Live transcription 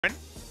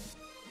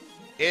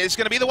is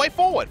going to be the way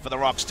forward for the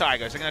ROX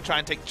Tigers. They're going to try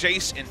and take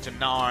Jace into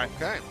Gnar.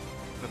 Okay.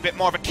 A bit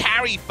more of a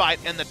carry fight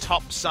in the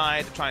top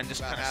side. Try and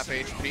just about kind half of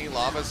HP.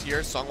 Lava's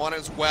here. Sungwon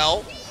as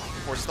well.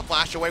 Forces the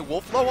flash away.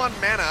 Wolf low on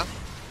mana.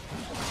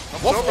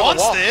 Wolf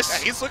wants this.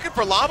 Yeah, he's looking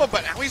for Lava,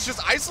 but now he's just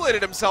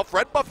isolated himself.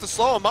 Red buff to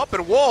slow him up,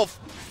 and Wolf,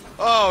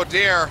 oh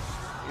dear.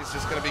 He's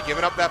just going to be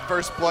giving up that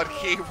first blood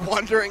key,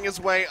 wandering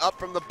his way up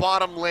from the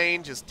bottom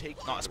lane. Just take.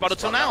 Not spotted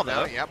till now,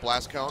 though. Yeah,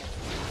 Blast Cone.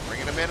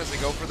 Bringing him in as they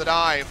go for the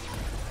dive.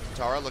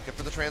 Tara looking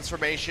for the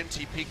transformation.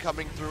 TP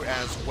coming through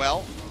as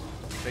well.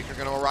 Faker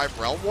going to arrive.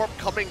 Realm Warp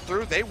coming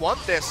through. They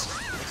want this.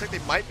 Looks like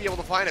they might be able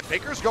to find it.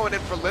 Faker's going in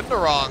for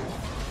Linderong.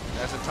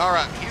 As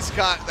Tara, he's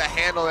got the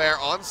handle there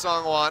on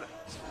Sungwon.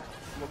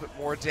 A little bit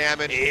more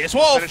damage. Here's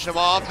Wolf. Finish him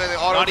off, and the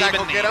auto attack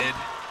will get him. Needed.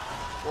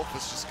 Wolf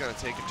is just going to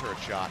take a turret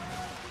shot.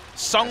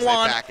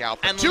 Sungwon back out,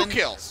 but and 2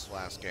 kills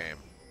last game.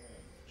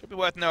 Should be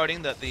worth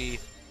noting that the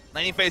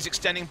laning phase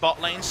extending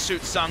bot lane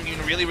suits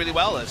Sungyun really, really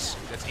well as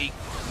he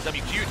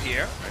WQ'd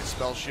here. Nice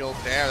spell shield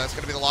there. That's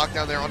going to be the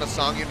lockdown there onto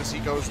Sungyun as he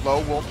goes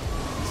low. Wolf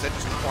instead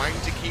just trying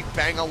to keep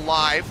Bang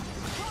alive.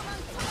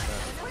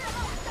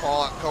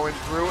 Call out going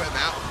through, and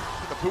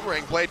that the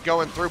boomerang blade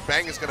going through.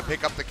 Bang is going to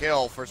pick up the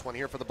kill. First one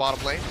here for the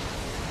bottom lane.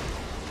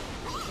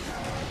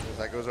 As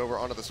that goes over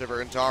onto the Sivir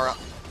and Tara.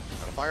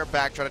 Trying to fire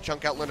back, trying to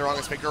chunk out Linderong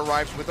as Faker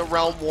arrives with a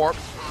Realm Warp.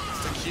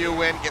 Gets the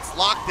Q in, gets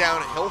locked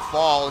down, he'll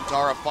fall, and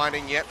Tara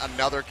finding yet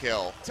another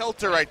kill.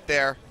 Tilter right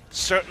there.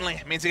 Certainly.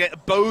 It means they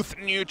get both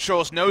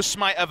neutrals. No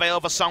smite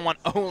available for someone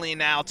only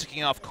now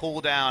ticking off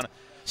cooldown.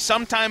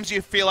 Sometimes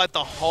you feel like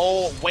the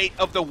whole weight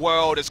of the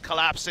world is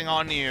collapsing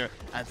on you.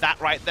 And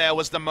that right there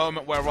was the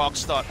moment where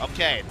ROX thought,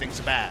 okay, things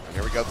are bad. And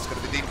here we go. This is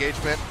going to be the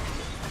engagement.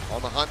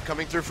 On the hunt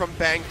coming through from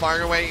Bang,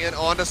 firing away in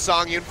onto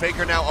Sungyun.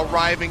 Faker now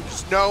arriving.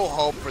 Just no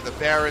hope for the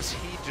Varus.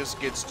 He just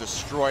gets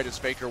destroyed as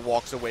Faker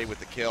walks away with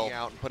the kill.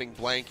 Out and putting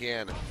Blank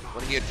in.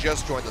 When he had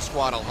just joined the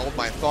squad, I'll hold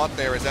my thought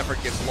there as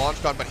effort gets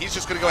launched on, but he's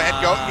just going to go ahead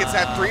and go. He gets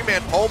that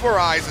 3-man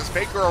pulverize as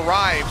Faker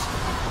arrives.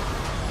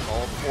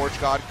 Call of Forge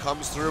God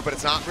comes through, but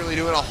it's not really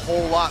doing a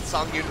whole lot.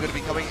 Sungyun going to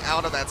be coming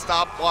out of that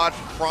stopwatch,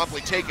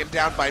 promptly taken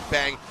down by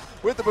Bang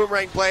with the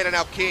boomerang blade, and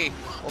now Key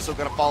also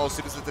going to follow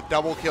suit as it's a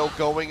double kill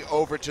going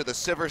over to the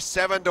Sivir.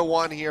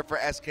 7-1 here for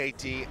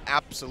SKT.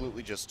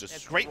 Absolutely just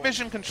destroyed. Great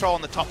vision control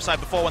on the top side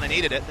before when they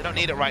needed it. They don't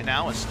need it right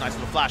now. It's a nice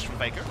little flash from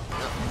Faker.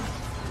 Yep.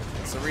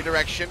 It's a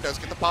redirection. Does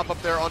get the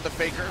pop-up there onto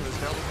Faker,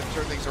 who's now looking to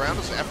turn things around.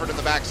 His effort in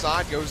the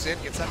backside goes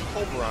in, gets that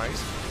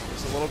pulverize.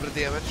 Does a little bit of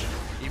damage,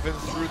 even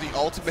through the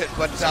ultimate,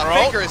 but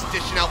Faker is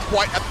dishing out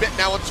quite a bit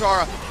now.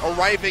 Tara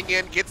arriving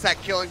in, gets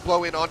that killing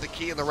blow in onto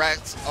Key, and the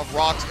rest of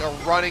ROX are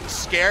running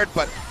scared,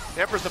 but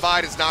Emperor's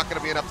Divide is not going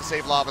to be enough to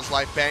save Lava's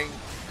life. Bang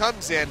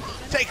comes in,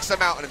 takes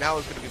him out, and now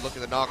is going to be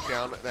looking to knock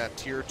down that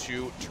tier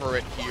 2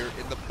 turret here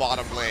in the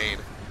bottom lane.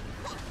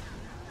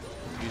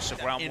 Use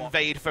of Realm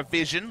invade for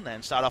vision,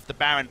 then start off the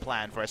Baron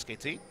plan for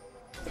SKT.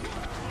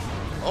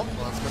 Oh, well,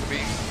 that's going to be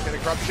Pit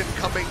of Corruption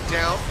coming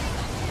down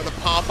for the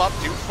pop-up.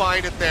 Do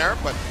find it there,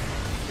 but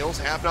kills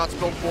have not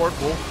spilled forward.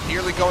 Wolf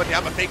nearly going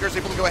down, but Faker's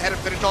able to go ahead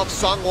and finish off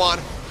Sungwon.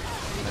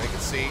 And you can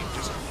see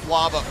just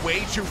Lava way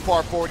too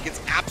far forward,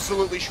 gets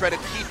absolutely shredded.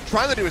 He's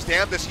trying to do his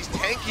damnedest. He's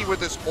tanky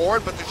with his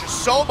Ornn, but there's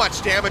just so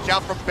much damage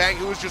out from Bang,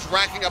 who is just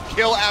racking up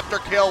kill after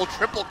kill,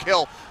 triple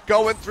kill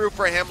going through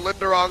for him.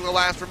 Linderong, the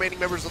last remaining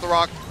member of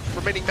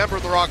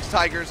the ROX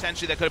Tigers.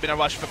 Essentially, there could have been a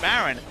rush for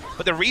Baron,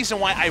 but the reason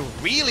why I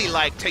really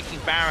like taking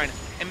Baron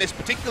in this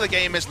particular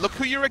game is look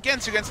who you're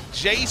against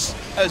Jace,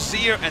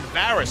 Azir, and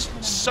Varus.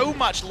 So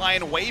much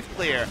line wave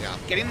clear. Yeah.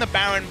 Getting the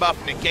Baron buff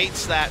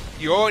negates that.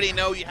 You already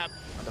know you have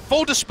the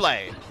full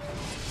display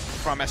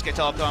from SK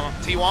Telecom.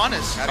 T1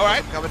 is all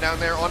right. Coming down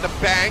there onto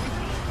Bang,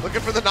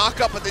 looking for the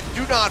knockup, but they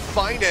do not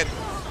find it.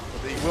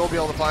 But they will be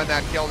able to find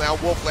that kill now.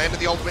 Wolf landed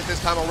the ultimate this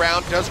time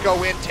around, does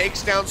go in,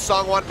 takes down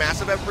Sungwon.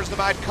 Massive Emperor's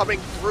Divide coming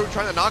through,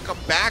 trying to knock him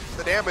back.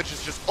 The damage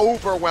is just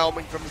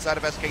overwhelming from the side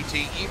of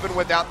SKT, even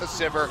without the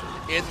Sivir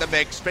in the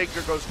mix.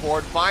 Faker goes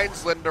forward,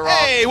 finds Linderong.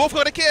 Hey, Wolf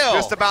got a kill.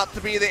 Just about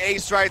to be the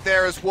ace right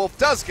there as Wolf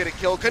does get a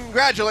kill.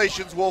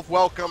 Congratulations, Wolf.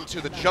 Welcome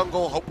to the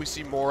jungle. Hope we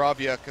see more of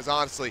you, because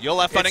honestly, you'll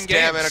have fun in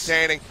games. Damn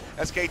entertaining.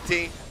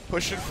 SKT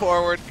pushing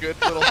forward. Good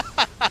little.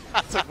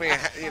 Took me,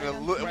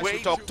 way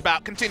we talked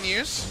about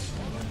continues.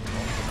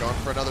 Going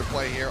for another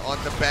play here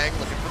on the Bang,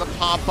 looking for the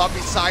pop-up. He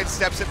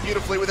sidesteps it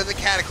beautifully within the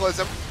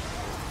Cataclysm.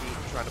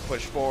 Trying to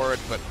push forward,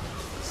 but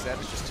instead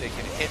is just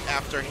taking hit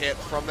after hit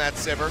from that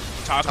Sivir.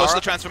 Tara close to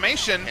the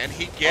transformation. And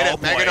he get it.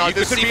 Boy, Megadon,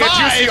 this could be a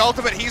juicy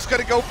ultimate. He's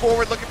going to go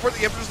forward, looking for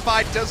the Emperor's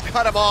Divide. Does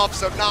cut him off,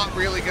 so not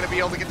really going to be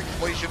able to get the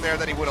completion there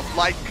that he would have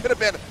liked. Could have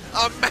been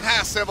a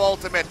massive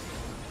ultimate.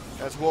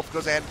 As Wolf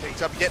goes ahead and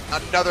takes up yet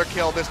another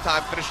kill, this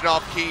time finishing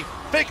off Key.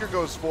 Faker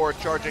goes forward,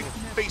 charging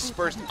face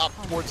first up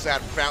towards that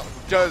fountain.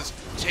 Does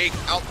take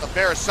out the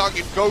Varus.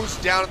 Sungyun goes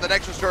down, and the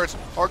Nexus turrets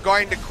are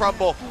going to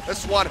crumble.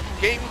 This one,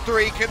 game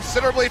 3,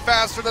 considerably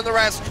faster than the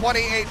rest.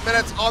 28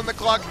 minutes on the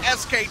clock.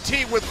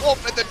 SKT with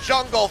Wolf in the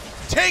jungle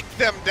take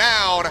them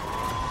down.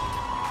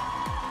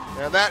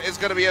 And that is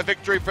going to be a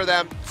victory for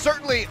them.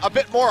 Certainly a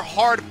bit more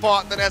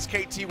hard-fought than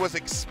SKT was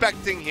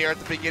expecting here at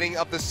the beginning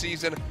of the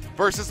season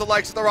versus the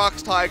likes of the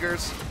ROX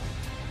Tigers.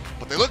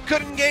 But they look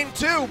good in Game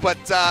 2, but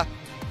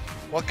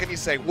what can you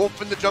say?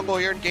 Wolf in the jungle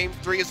here in Game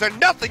 3. Is there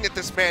nothing that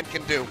this man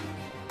can do?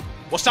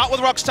 We'll start with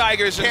ROX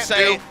Tigers and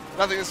say...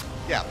 Nothing is...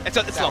 Yeah. It's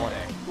a long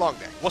day. Long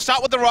day. We'll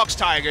start with the ROX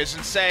Tigers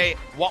and say,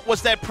 what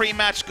was their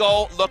pre-match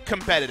goal? Look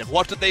competitive.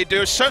 What did they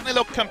do? Certainly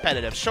look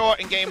competitive. Sure,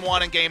 in Game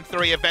 1 and Game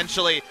 3,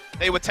 eventually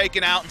they were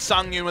taken out and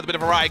Sungyun with a bit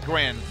of a wry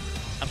grin.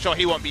 I'm sure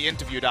he won't be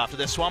interviewed after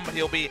this one, but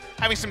he'll be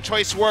having some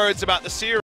choice words about the series.